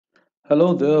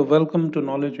Hello there, welcome to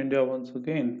Knowledge India once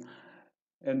again.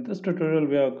 In this tutorial,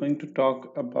 we are going to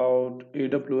talk about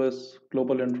AWS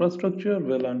global infrastructure.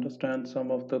 We'll understand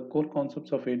some of the core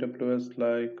concepts of AWS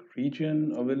like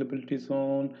region, availability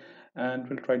zone, and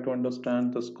we'll try to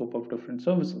understand the scope of different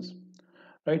services.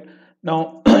 Right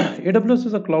now, AWS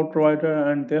is a cloud provider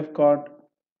and they've got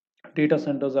data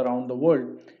centers around the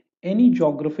world. Any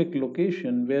geographic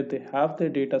location where they have their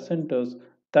data centers,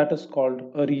 that is called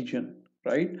a region,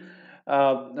 right?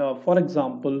 For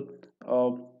example,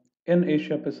 uh, in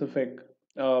Asia Pacific,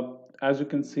 uh, as you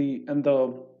can see in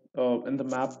the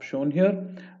map shown here,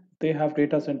 they have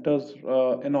data centers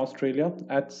in Australia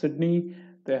at Sydney.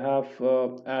 They have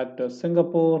at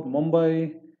Singapore,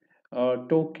 Mumbai,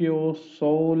 Tokyo,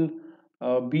 Seoul,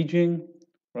 Beijing,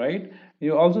 right?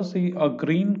 You also see a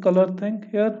green color thing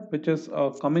here, which is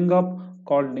coming up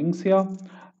called Ningxia.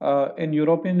 In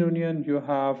European Union, you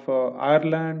have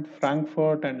Ireland,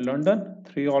 Frankfurt, and London,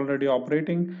 three already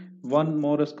operating. One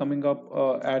more is coming up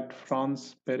at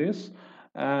France, Paris,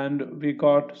 and we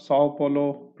got Sao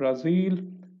Paulo, Brazil,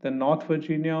 then North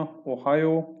Virginia,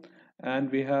 Ohio,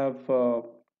 and we have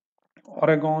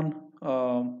Oregon.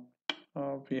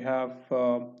 We have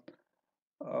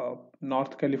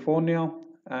North California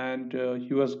and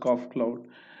US Gulf Cloud.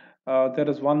 There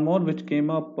is one more which came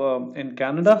up in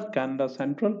Canada, Canada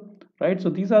Central, right? So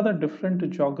these are the different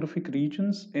geographic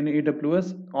regions in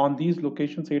AWS. On these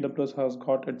locations, AWS has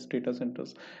got its data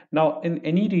centers. Now, in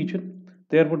any region,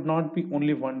 there would not be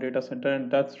only one data center,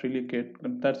 and that's really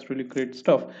great. That's really great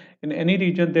stuff. In any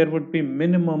region, there would be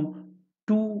minimum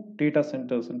two data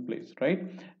centers in place, right?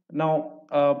 Now,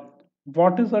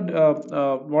 what is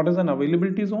an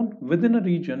availability zone? Within a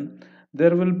region,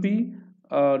 there will be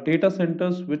data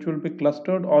centers which will be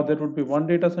clustered, or there would be one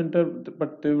data center,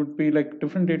 but there would be like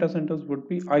different data centers would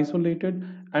be isolated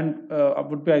and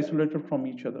would be isolated from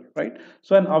each other, right?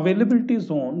 So an availability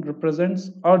zone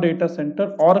represents a data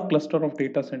center or a cluster of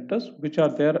data centers which are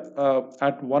there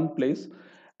at one place,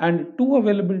 and two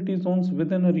availability zones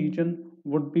within a region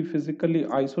would be physically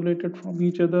isolated from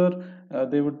each other.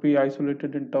 They would be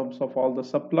isolated in terms of all the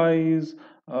supplies,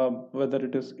 whether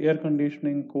it is air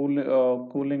conditioning,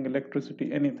 cooling,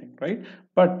 electricity, anything, right?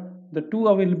 But the two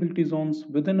availability zones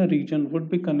within a region would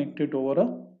be connected over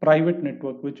a private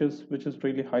network, which is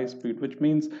really high speed, which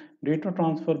means data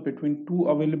transfer between two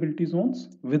availability zones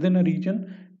within a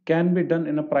region can be done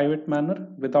in a private manner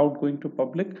without going to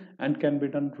public, and can be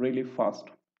done really fast.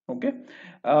 Okay.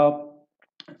 uh,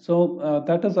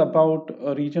 that is about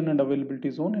a region and availability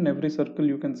zone. In every circle,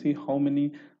 you can see how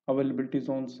many availability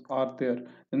zones are there.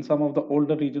 In some of the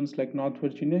older regions like North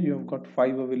Virginia, you have got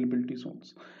five availability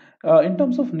zones. In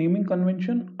terms of naming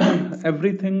convention,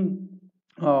 everything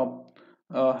uh,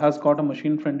 has got a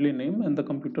machine-friendly name in the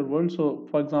computer world. So,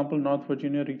 for example, North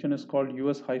Virginia region is called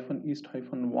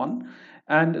US-East-1,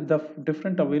 and the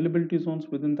different availability zones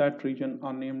within that region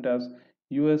are named as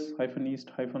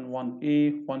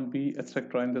US-East-1A, 1B,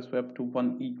 etc. in this web to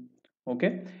 1E.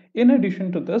 Okay. In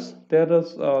addition to this, there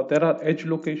are edge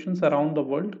locations around the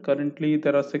world. Currently,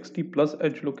 there are 60 plus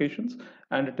edge locations,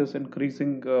 and it is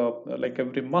increasing like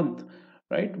every month.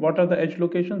 Right? What are the edge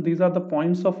locations? These are the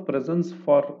points of presence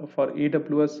for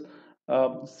AWS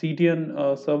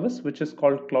CDN service, which is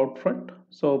called CloudFront.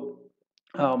 So,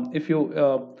 if you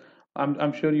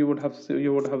I'm sure you would have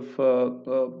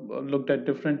looked at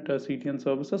different CDN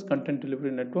services, content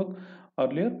delivery network,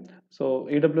 earlier. So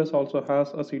AWS also has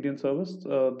a CDN service.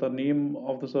 The name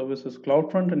of the service is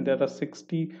CloudFront, and there are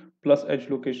 60 plus edge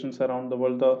locations around the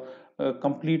world. The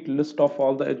complete list of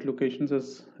all the edge locations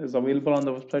is available on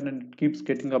the website, and it keeps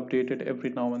getting updated every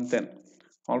now and then.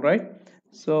 All right.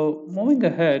 So moving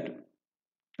ahead,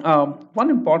 one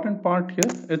important part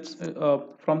here, it's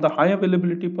from the high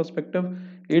availability perspective,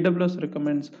 AWS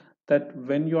recommends that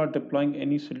when you are deploying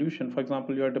any solution, for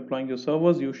example, you are deploying your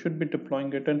servers, you should be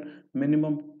deploying it in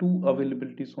minimum two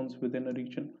availability zones within a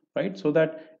region, right? So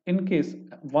that in case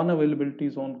one availability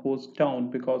zone goes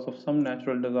down because of some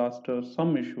natural disaster,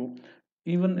 some issue,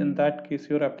 even in that case,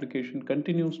 your application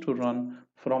continues to run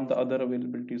from the other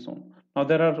availability zone. Now,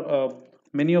 there are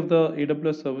many of the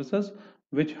AWS services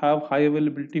which have high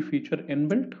availability feature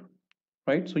inbuilt,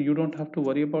 right? So you don't have to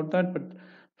worry about that. But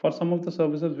for some of the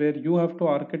services where you have to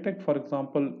architect, for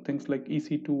example, things like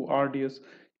EC2, RDS,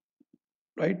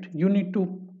 right? You need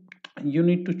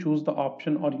to choose the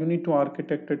option, or you need to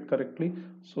architect it correctly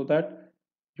so that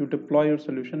you deploy your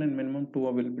solution in minimum two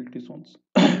availability zones.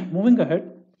 Moving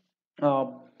ahead, uh,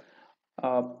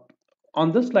 uh,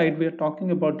 on this slide, we are talking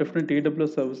about different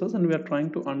AWS services, and we are trying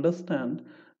to understand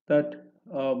that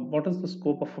what is the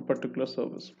scope of a particular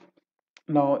service.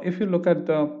 Now, if you look at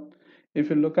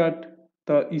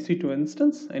the EC2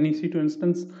 instance. An EC2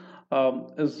 instance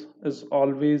is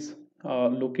always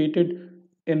located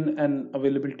in an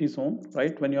availability zone,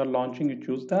 right? When you are launching, you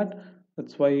choose that.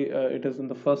 That's why it is in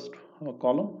the first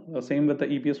column. Same with the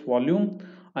EBS volume.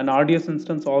 An RDS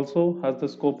instance also has the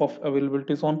scope of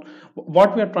availability zone.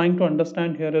 What we are trying to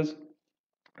understand here is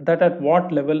that at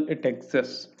what level it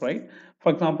exists, right?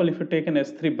 For example, if you take an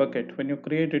S3 bucket, when you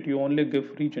create it, you only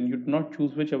give region. You do not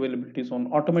choose which availability zone.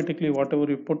 Automatically, whatever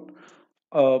you put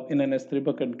in an S3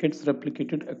 bucket gets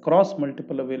replicated across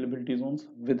multiple availability zones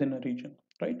within a region,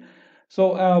 right?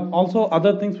 So also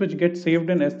other things which get saved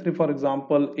in S3, for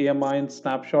example, AMI and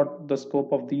snapshot, the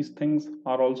scope of these things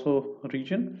are also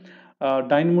region.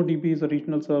 DynamoDB is a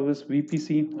regional service.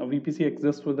 VPC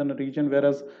exists within a region,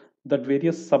 whereas the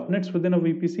various subnets within a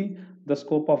VPC, the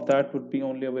scope of that would be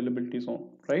only availability zone,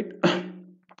 right?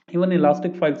 Even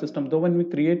elastic file system, though when we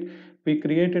create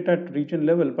it at region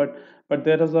level, but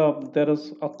there is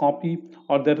a copy,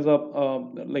 or there is a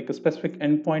like a specific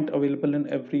endpoint available in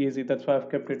every AZ. That's why I've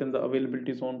kept it in the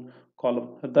availability zone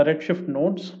column. The Redshift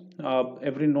nodes,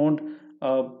 every node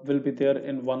will be there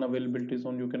in one availability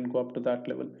zone. You can go up to that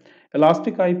level.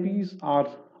 Elastic IPs are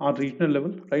regional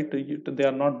level, right? They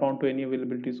are not bound to any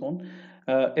availability zone.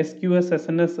 SQS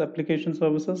SNS application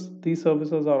services, these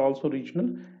services are also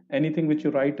regional. Anything which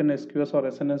you write in SQS or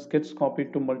SNS gets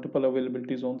copied to multiple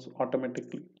availability zones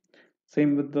automatically.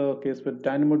 Same with the case with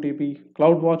DynamoDB.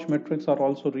 CloudWatch metrics are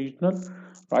also regional,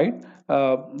 right?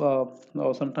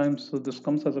 Now sometimes this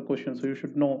comes as a question, so you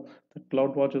should know that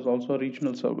CloudWatch is also a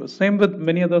regional service. Same with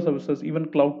many other services. Even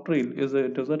CloudTrail is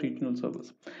a regional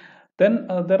service. Then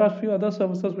there are a few other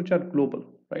services which are global,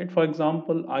 right? For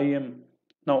example, IAM.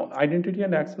 Now, identity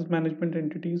and access management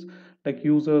entities like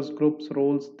users, groups,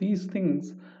 roles, these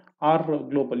things are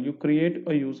global. You create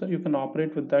a user, you can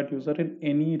operate with that user in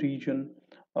any region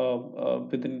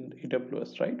within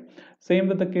AWS, right? Same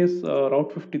with the case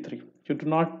Route 53. You do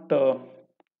not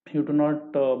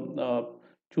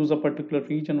choose a particular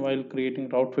region while creating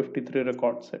Route 53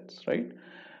 record sets, right?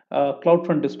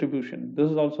 CloudFront distribution. This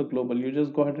is also global. You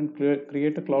just go ahead and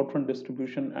create a CloudFront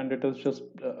distribution, and it is just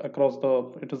across the.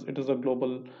 It is a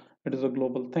global. It is a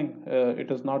global thing.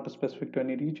 It is not specific to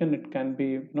any region. It can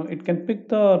be, it can pick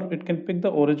the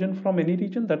origin from any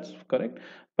region. That's correct.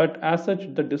 But as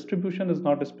such, the distribution is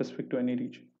not specific to any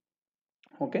region.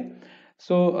 Okay,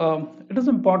 so it is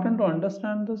important to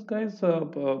understand this, guys,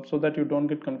 so that you don't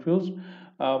get confused.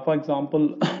 For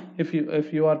example, if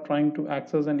you are trying to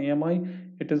access an AMI,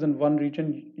 it is in one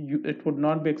region. It would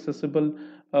not be accessible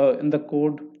in the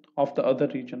code of the other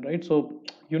region, right? So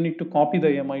you need to copy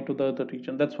the AMI to the other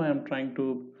region. That's why I'm trying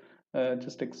to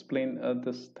just explain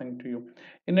this thing to you.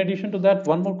 In addition to that,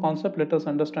 one more concept. Let us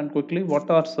understand quickly what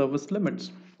are service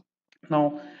limits.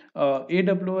 Now,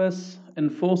 AWS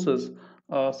enforces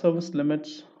service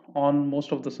limits on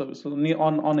most of the services,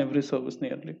 on every service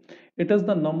nearly. It is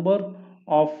the number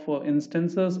of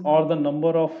instances, or the number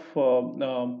of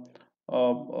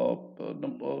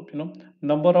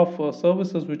number of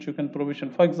services which you can provision.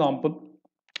 For example,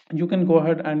 you can go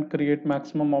ahead and create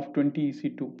maximum of 20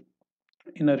 EC2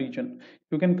 in a region.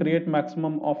 You can create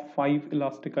maximum of 5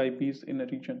 elastic IPs in a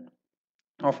region.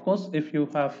 Of course, if you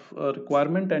have a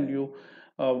requirement and you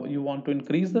want to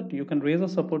increase that, you can raise a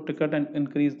support ticket and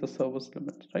increase the service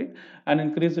limits, right? And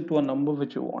increase it to a number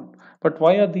which you want. But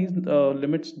why are these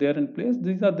limits there in place?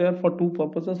 These are there for two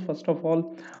purposes. First of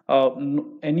all,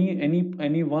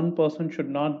 any one person should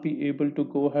not be able to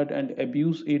go ahead and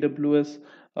abuse AWS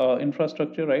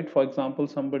infrastructure, right? For example,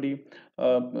 somebody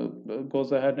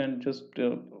goes ahead and just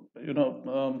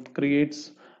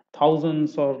creates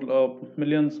thousands or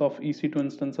millions of EC2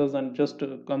 instances and just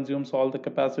consumes all the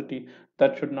capacity.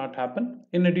 That should not happen.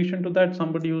 In addition to that,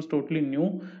 somebody who's totally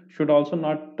new should also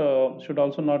not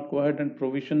go ahead and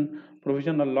provision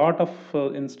a lot of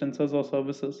instances or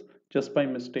services just by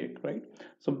mistake, right?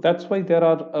 So that's why there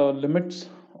are limits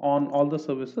on all the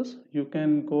services. You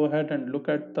can go ahead and look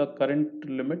at the current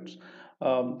limits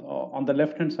on the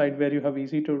left hand side where you have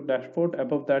EC2 dashboard.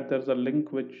 Above that, there's a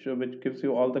link which gives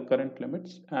you all the current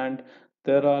limits, and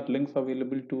there are links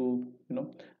available to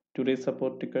raise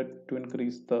support ticket to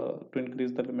increase the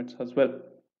limits as well.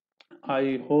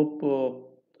 I hope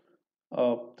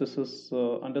this is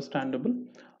understandable.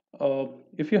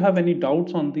 If you have any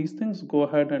doubts on these things, go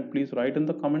ahead and please write in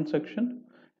the comment section.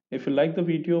 If you like the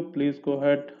video, please go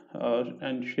ahead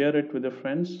and share it with your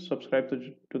friends. Subscribe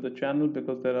to the channel,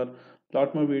 because there are a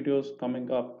lot more videos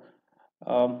coming up.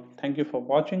 Thank you for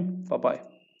watching. Bye bye.